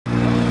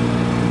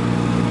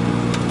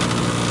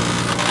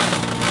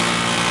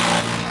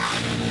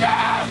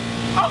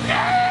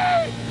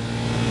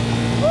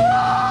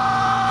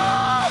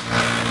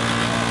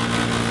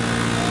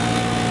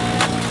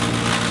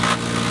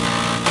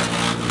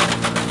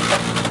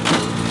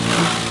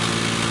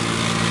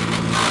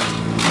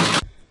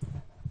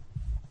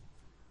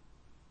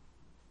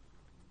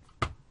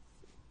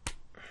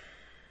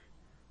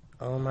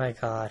my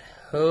god.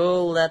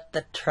 Who let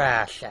the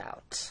trash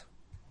out?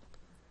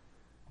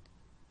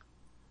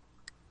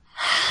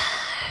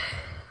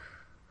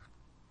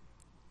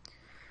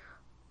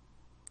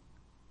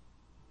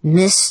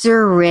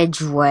 Mr.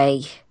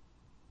 Ridgeway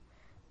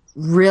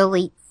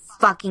really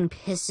fucking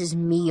pisses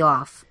me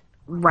off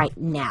right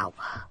now.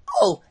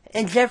 Oh,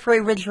 and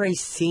Jeffery Ridgeway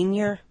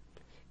Sr.?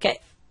 Okay,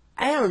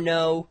 I don't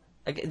know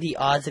the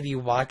odds of you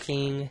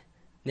watching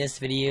this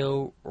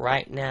video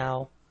right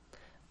now,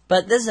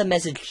 but this is a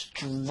message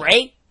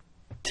straight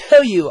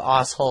to you,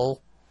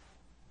 asshole.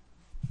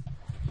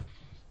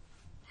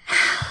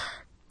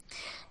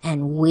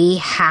 And we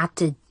have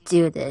to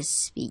do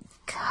this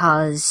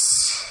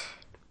because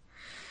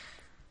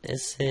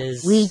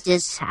we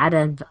just had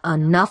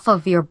enough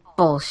of your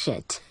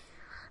bullshit.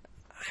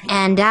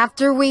 And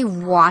after we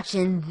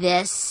watching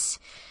this,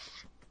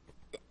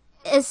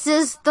 it's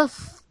just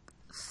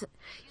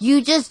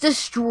you just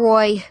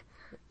destroy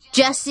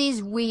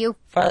Jesse's wheel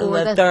for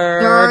the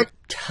third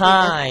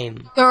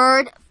time.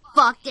 Third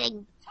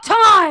fucking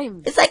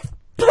time! It's like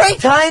 3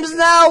 times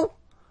now!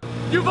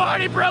 You've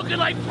already broken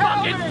like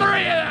fucking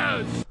 3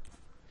 of those!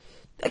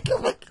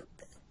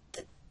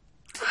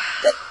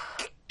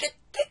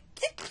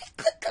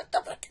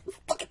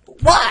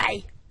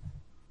 Why?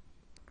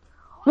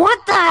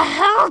 What the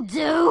hell,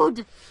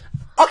 dude?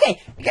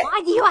 Okay.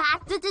 Why do you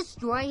have to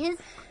destroy his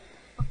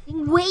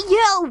fucking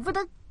wheel for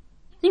the...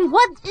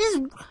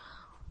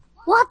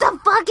 What the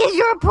fuck is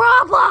your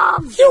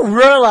problem? You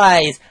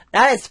realize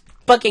that is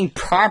fucking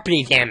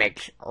property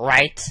damage,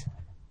 right?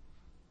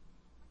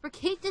 For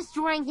keep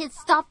destroying his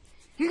stuff,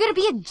 you're gonna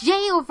be in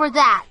jail for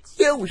that.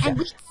 And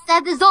we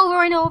said this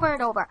over and over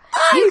and over.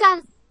 You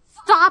gotta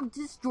stop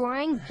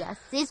destroying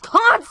Jesse's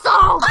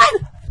console!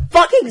 I'm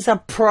fucking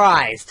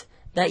surprised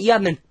that you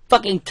haven't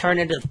fucking turned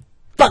into the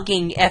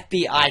fucking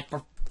FBI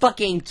for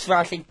fucking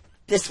trashing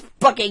this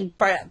fucking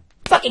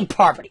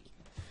property.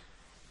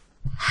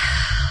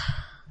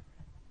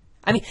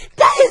 I mean,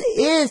 that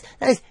is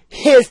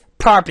his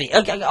property.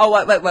 Okay,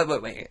 oh,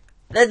 wait.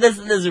 This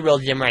is a real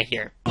gem right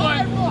here.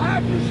 I will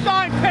have you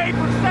sign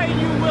papers saying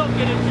you will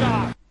get a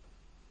job.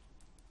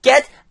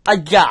 Get a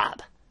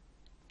job.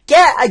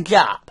 Get a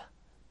job.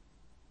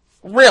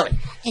 Really.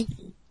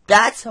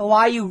 That's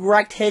why you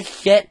wrecked his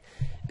shit?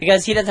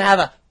 Because he doesn't have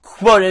a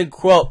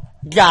quote-unquote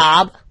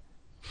job?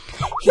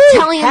 You're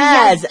telling him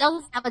he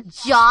doesn't have a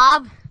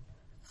job?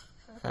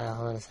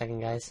 Hold on a second,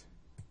 guys.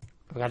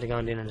 I've got to go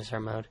into dinosaur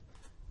mode.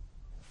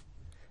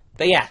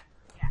 But yeah.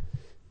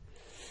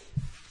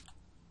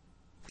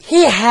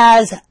 He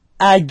has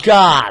a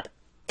job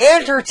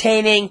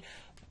entertaining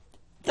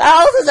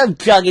thousands of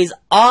Juggies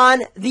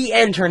on the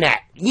internet.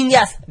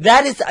 Yes,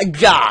 that is a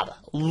job.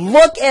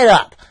 Look it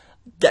up.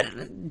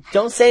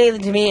 Don't say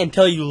anything to me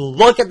until you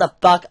look it the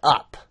fuck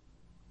up.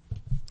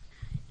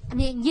 I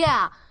mean,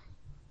 yeah.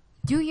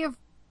 Do your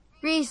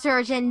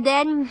research and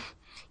then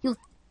you'll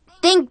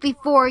think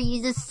before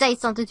you just say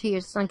something to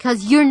your son,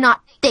 because you're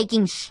not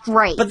thinking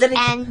straight. But then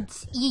and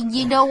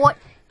you know what?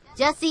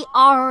 Jesse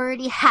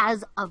already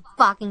has a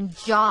fucking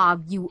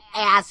job, you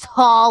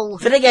asshole.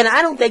 But again,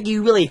 I don't think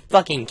you really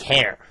fucking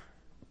care.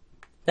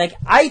 Like,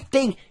 I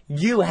think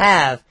you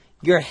have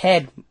your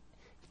head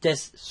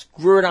just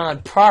screwed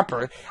on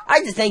proper.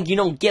 I just think you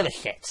don't give a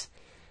shit.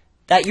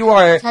 That you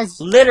are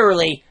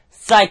literally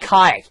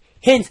psychotic.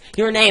 Hence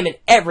your name in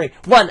every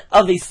one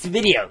of these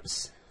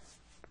videos.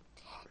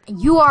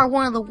 You are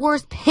one of the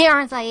worst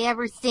parents I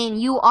ever seen.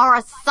 You are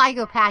a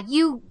psychopath.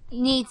 You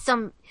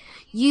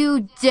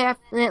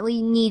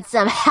definitely need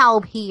some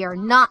help here,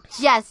 not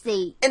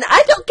Jesse. And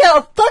I don't give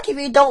a fuck if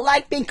you don't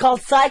like being called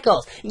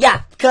psychos.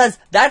 Yeah, because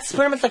that's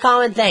pretty much a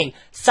common thing.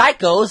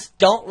 Psychos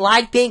don't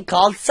like being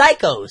called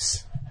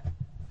psychos.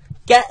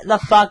 Get the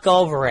fuck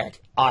over it,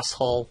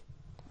 asshole.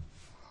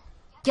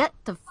 Get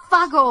the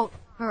fuck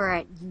over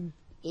it, you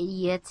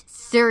idiot.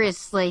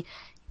 Seriously,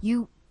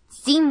 you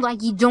seem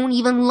like you don't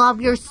even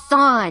love your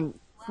son.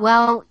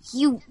 Well,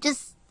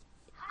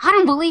 I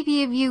don't believe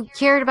you if you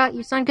cared about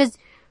your son, because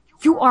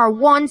you are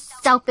one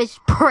selfish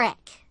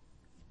prick.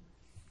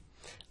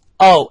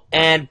 Oh,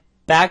 and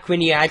back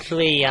when you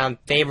actually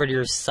favored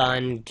your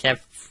son,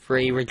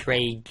 Jeffery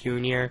Ridgeway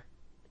Sr.,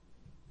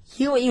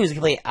 he was a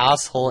complete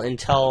asshole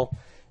until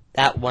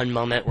that one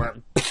moment where,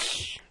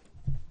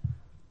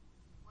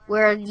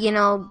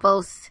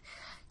 both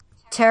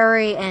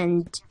Terry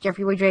and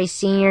Jeffery Ridgeway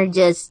Sr.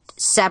 just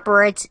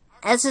separate.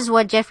 This is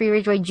what Jeffery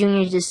Ridgeway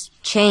Jr.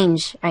 just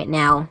changed right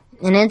now.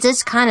 And it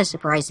just kind of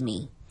surprised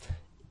me.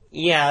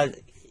 Yeah,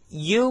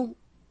 you,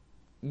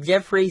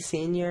 Jeffery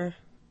Sr.,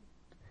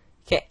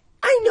 okay,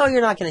 I know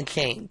you're not going to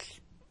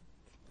change.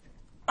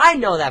 I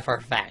know that for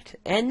a fact.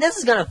 And this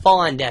is going to fall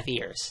on deaf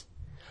ears.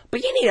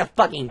 But you need to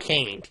fucking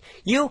change.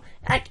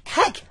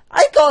 Heck,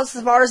 I go as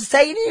far as to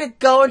say you need to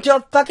go into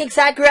a fucking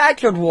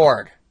psychiatric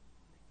ward.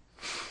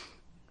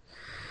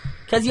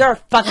 Because you're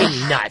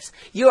fucking nuts.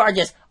 You are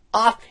just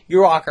off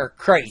your rocker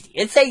crazy.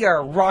 And say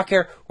your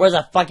rocker was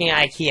a fucking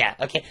IKEA,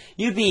 okay?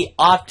 You'd be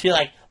off to,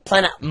 like,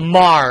 planet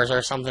Mars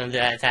or something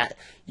like that.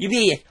 You'd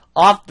be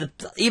off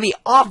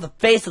the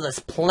face of this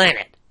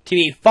planet. to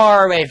be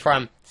far away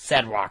from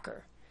said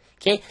walker.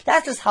 Okay?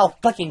 That's just how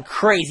fucking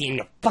crazy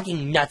and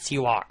fucking nuts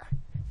you are.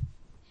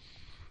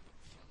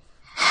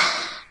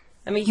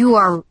 I mean... You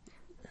are...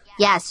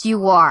 Yes,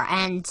 you are,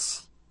 and...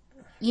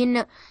 You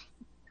know...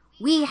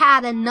 We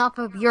had enough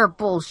of your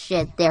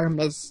bullshit there,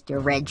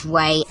 Mr.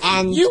 Ridgeway,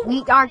 and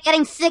we are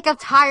getting sick of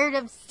tired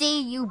of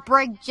seeing you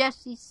break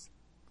Jesse's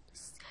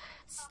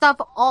stuff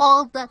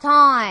all the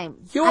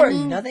time.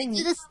 Nothing...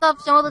 You do this stuff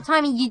all the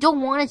time, and you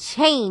don't want to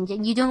change,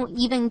 and you don't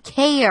even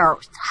care.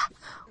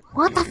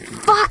 What the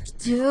fuck,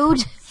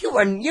 dude?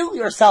 You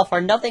yourself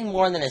are nothing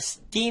more than a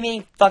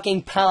steaming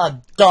fucking pile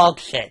of dog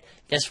shit,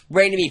 just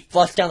ready to be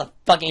flushed down the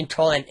fucking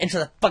toilet and into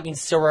the fucking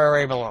sewer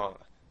where it belongs.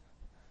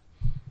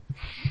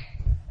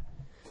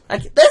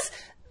 Like, this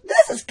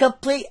is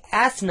complete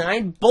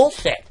asinine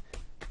bullshit.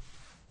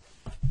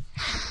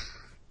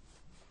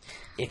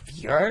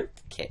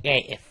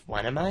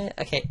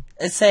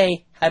 Let's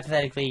say,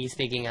 hypothetically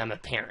speaking, I'm a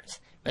parent,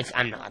 which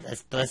I'm not.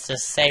 Let's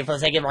just say, for the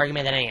sake of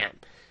argument, that I am.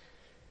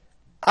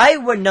 I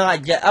would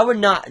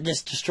not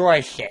just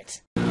destroy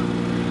shit.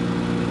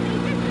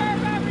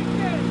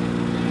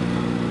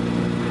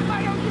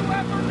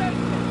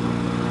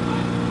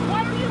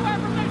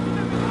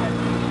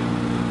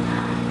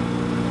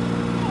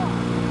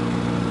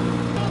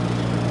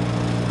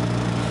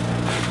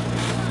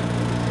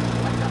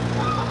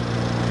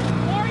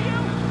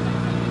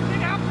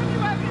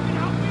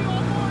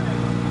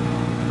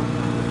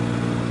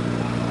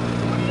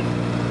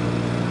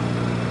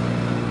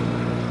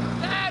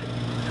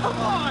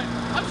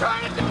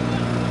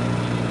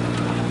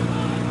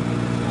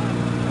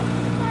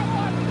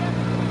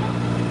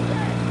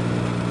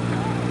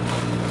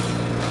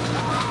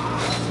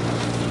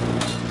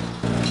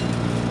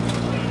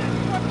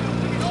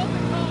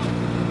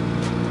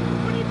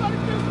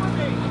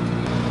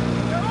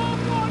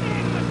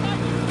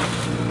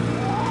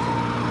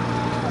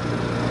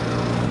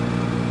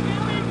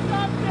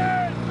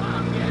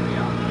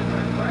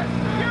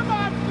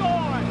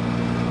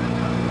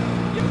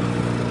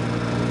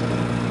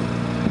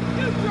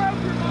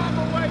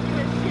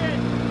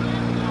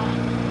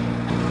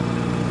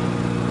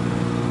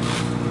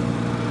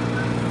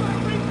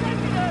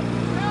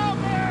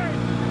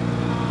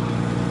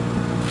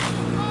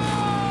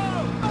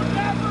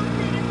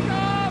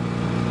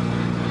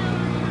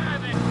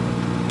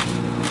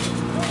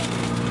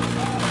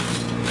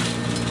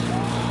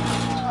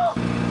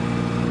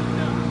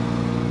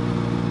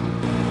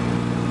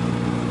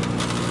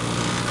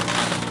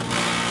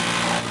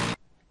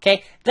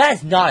 Okay, that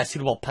is not a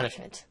suitable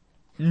punishment.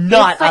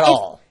 Not at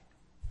all.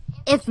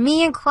 If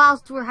me and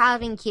Klaus were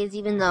having kids,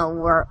 even though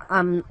we're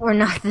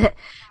not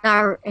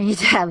ready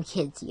to have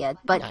kids yet,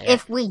 but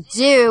if we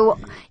do,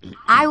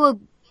 I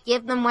will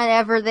give them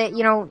whatever they're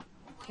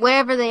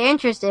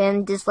interested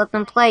in. Just let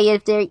them play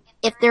if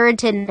they're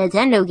into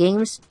Nintendo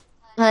games.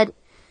 But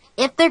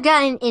if they're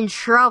getting in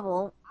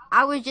trouble,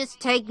 I was just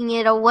taking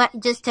it away.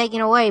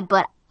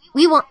 But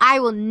we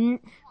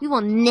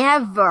will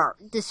never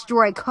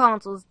destroy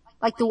consoles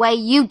like the way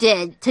you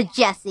did to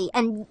Jesse,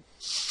 and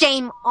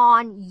shame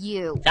on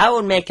you. That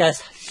would make us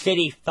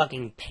shitty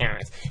fucking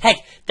parents. Heck,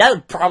 that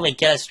would probably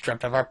get us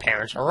stripped of our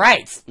parents'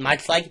 rights,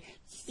 much like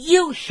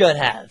you should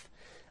have.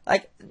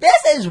 Like,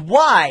 this is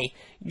why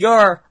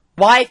your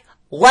wife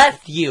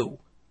left you.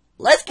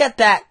 Let's get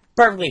that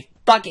perfectly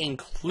fucking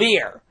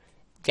clear,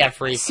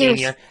 Jeffery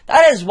Sr.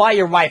 That is why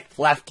your wife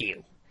left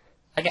you.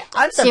 Like,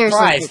 I'm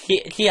surprised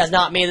he has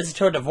not made this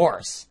into a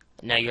divorce.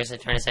 No, you're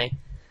trying to say?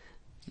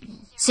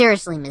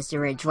 Seriously,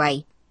 Mr.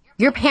 Ridgeway,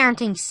 your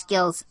parenting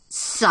skills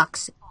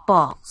sucks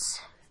balls.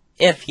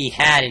 If he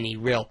had any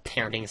real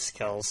parenting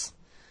skills.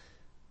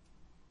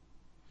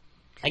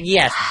 Like,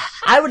 yes,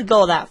 I would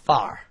go that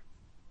far.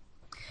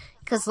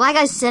 Because like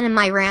I said in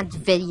my rant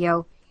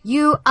video,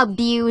 you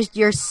abused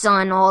your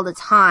son all the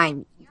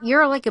time.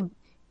 You're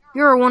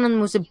one of the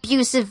most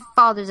abusive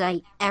fathers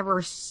I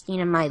ever seen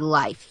in my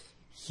life.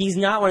 He's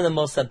not one of the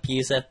most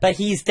abusive, but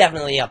he's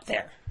definitely up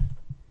there.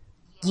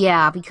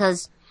 Yeah,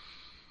 because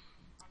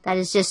that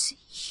is just...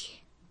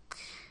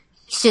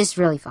 It's just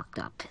really fucked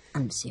up.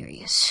 I'm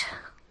serious.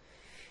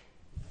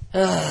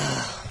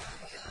 Oh,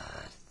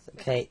 God.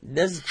 Okay,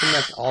 this is pretty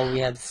much all we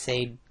have to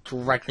say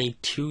directly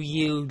to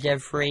you,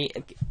 Jeffrey.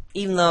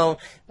 Even though,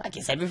 like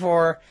I said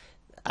before,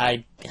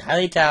 I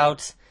highly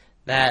doubt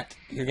that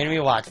you're going to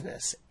be watching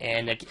this.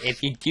 And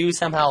if you do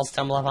somehow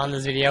stumble upon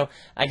this video,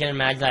 I can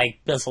imagine like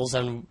whistles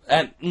and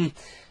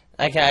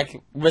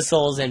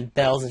whistles and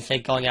bells and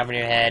shit going off in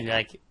your head. And,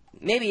 like,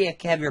 maybe you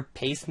can have your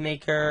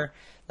pacemaker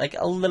like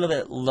a little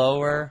bit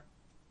lower,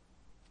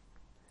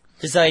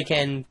 just so you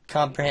can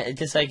comprehend,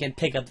 just so you can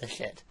pick up the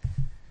shit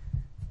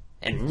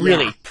and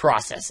really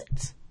process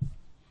it.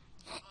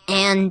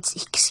 And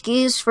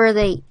excuse for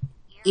the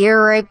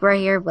ear rape right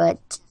here,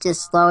 but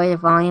just lower the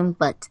volume.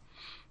 But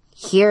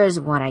here's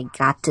what I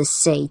got to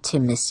say to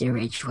Mr.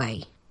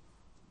 Ridgeway.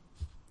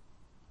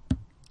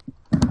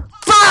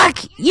 Fuck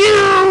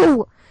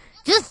you!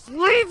 Just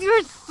leave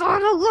your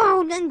son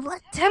alone and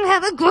let him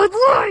have a good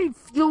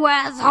life, you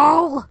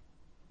asshole!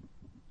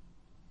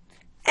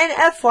 And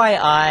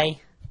FYI,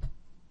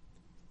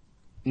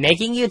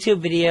 making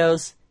YouTube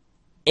videos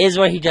is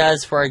what he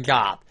does for a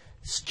job.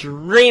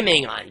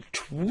 Streaming on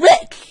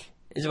Twitch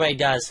is what he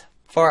does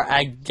for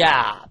a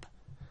job.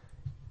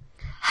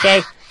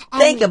 Okay?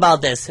 Think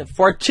about this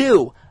for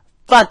 2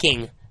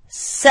 fucking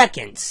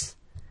seconds.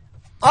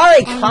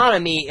 Our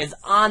economy is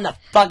on the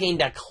fucking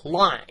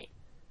decline.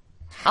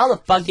 How the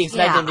fuck do you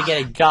expect him to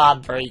get a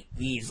job very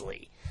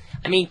easily?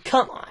 I mean,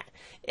 come on.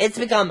 It's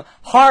become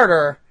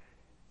harder,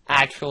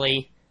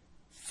 actually,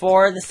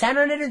 for the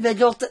standard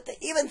individual to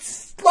even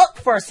look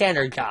for a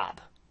standard job.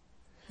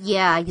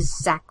 Yeah,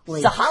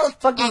 exactly. So how the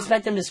fuck do you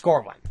expect him to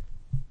score one?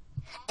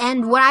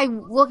 And when I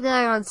looked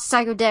at it on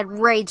Psycho Dad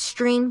Raid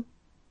stream,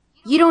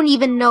 you don't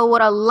even know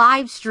what a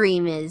live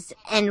stream is.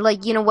 And,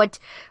 like, you know what?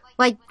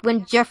 Like,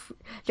 when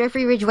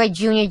Jeffery Ridgeway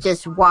Jr.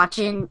 just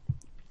watching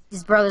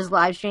his brother's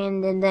live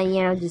stream, and then,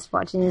 you know, just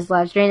watching his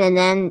live stream,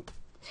 and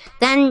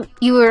then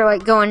you were,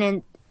 like, going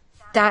in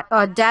that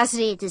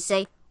audacity to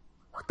say,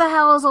 what the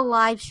hell is a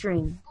live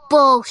stream?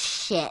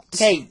 Bullshit.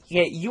 Okay,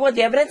 you want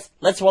the evidence?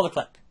 Let's roll the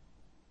clip.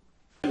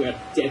 What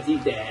What the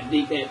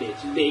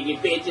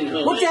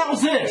hell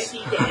is this?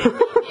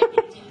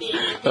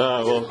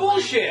 well,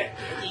 Bullshit.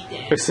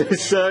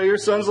 it's your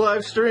son's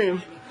live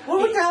stream.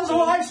 What the hell's a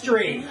live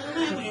stream?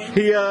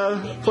 He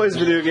plays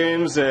video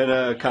games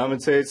and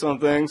commentates on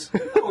things.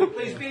 Oh, he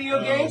plays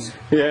video games?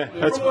 Yeah,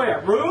 that's From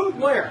where? Room?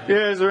 Where?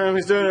 yeah. His room.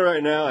 He's doing it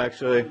right now.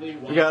 Actually,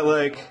 we got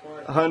like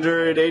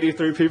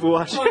 183 people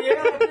watching. Oh,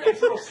 yeah?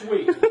 That's real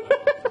sweet.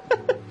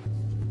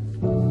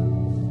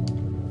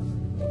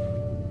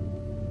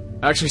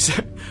 Actually,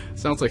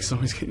 sounds like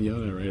someone's getting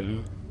yelled at right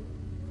now.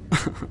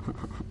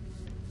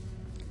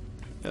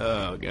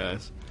 Oh,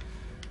 guys.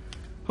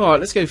 Alright,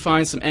 let's go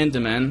find some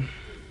Endermen.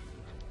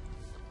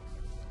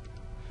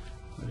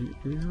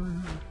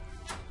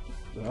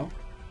 Well,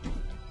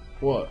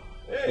 what?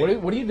 What are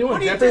you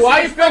doing, Jeffrey?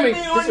 Why are you filming?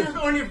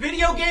 On your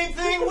video game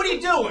thing? What are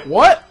you doing?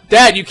 What?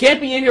 Dad, you can't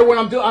be in here when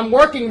I'm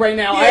working right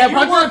now. I have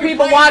hundreds of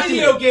people watching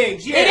video me.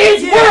 games. Yeah, It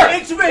is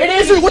work! It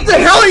is. What the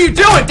hell are you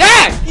doing?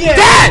 Dad! Yeah.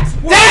 Dad,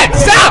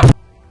 stop!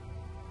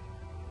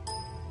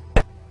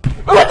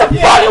 What the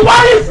fuck? Why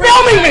are you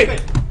filming me?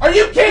 Are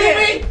you kidding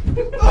me?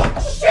 Oh,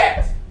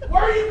 shit!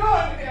 Where are you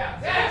going with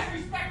that? Dad,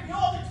 disrespect me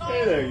all the time.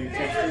 Hey there, you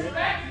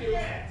Disrespect you.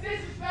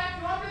 Disrespect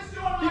you. I'm just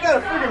doing my You got a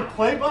job. freaking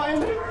play by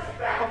me?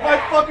 Of my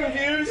fucking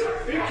views?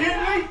 Are you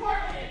kidding me?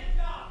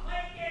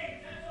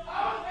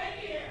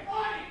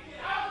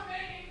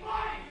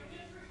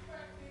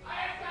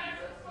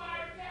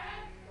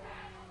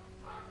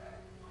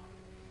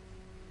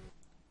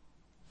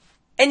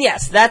 And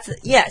yes, there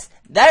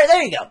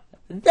you go.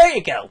 There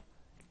you go.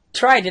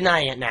 Try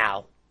denying it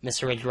now,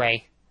 Mr.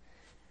 Ridgeway.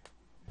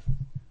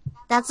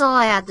 That's all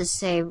I had to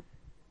say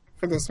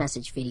for this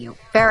message video.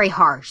 Very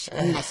harsh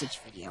message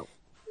video.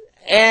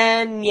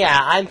 And yeah,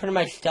 I'm pretty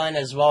much done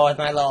as well with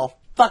my little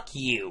fuck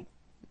you,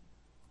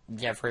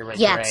 Jeffery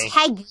Ridgeway. Yeah,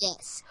 tag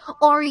this.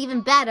 Or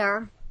even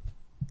better,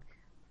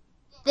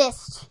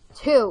 this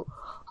too.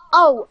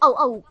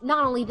 Oh,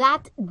 not only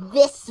that,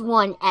 this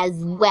one as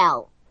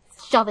well.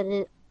 Shove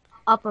it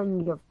up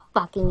on your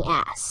fucking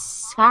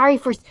ass. Sorry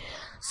for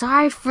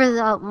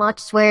the much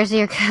swears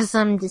here, cause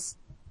sorry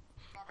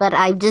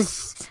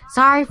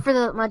for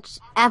the much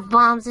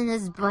F-bombs in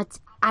this, but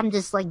I'm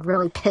just like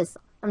really pissed.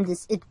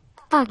 It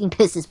fucking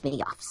pisses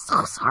me off.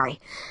 So sorry.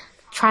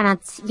 Try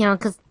not to, you know,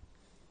 cause,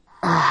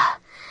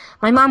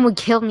 my mom would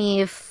kill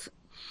me if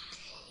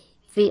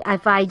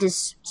I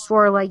just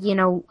swore, like, you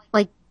know,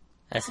 like,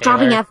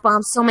 dropping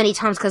F-bombs so many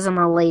times because I'm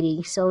a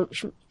lady, so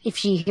if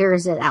she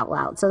hears it out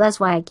loud. So that's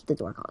why I keep the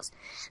door closed.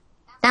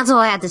 That's all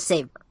I have to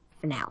say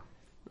for now.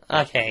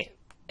 Okay,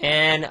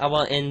 and I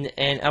will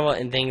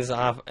end things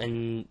off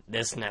on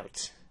this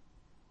note.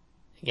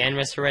 Again,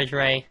 Mr.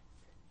 Ridgeway,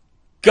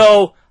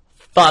 go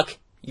fuck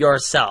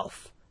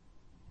yourself.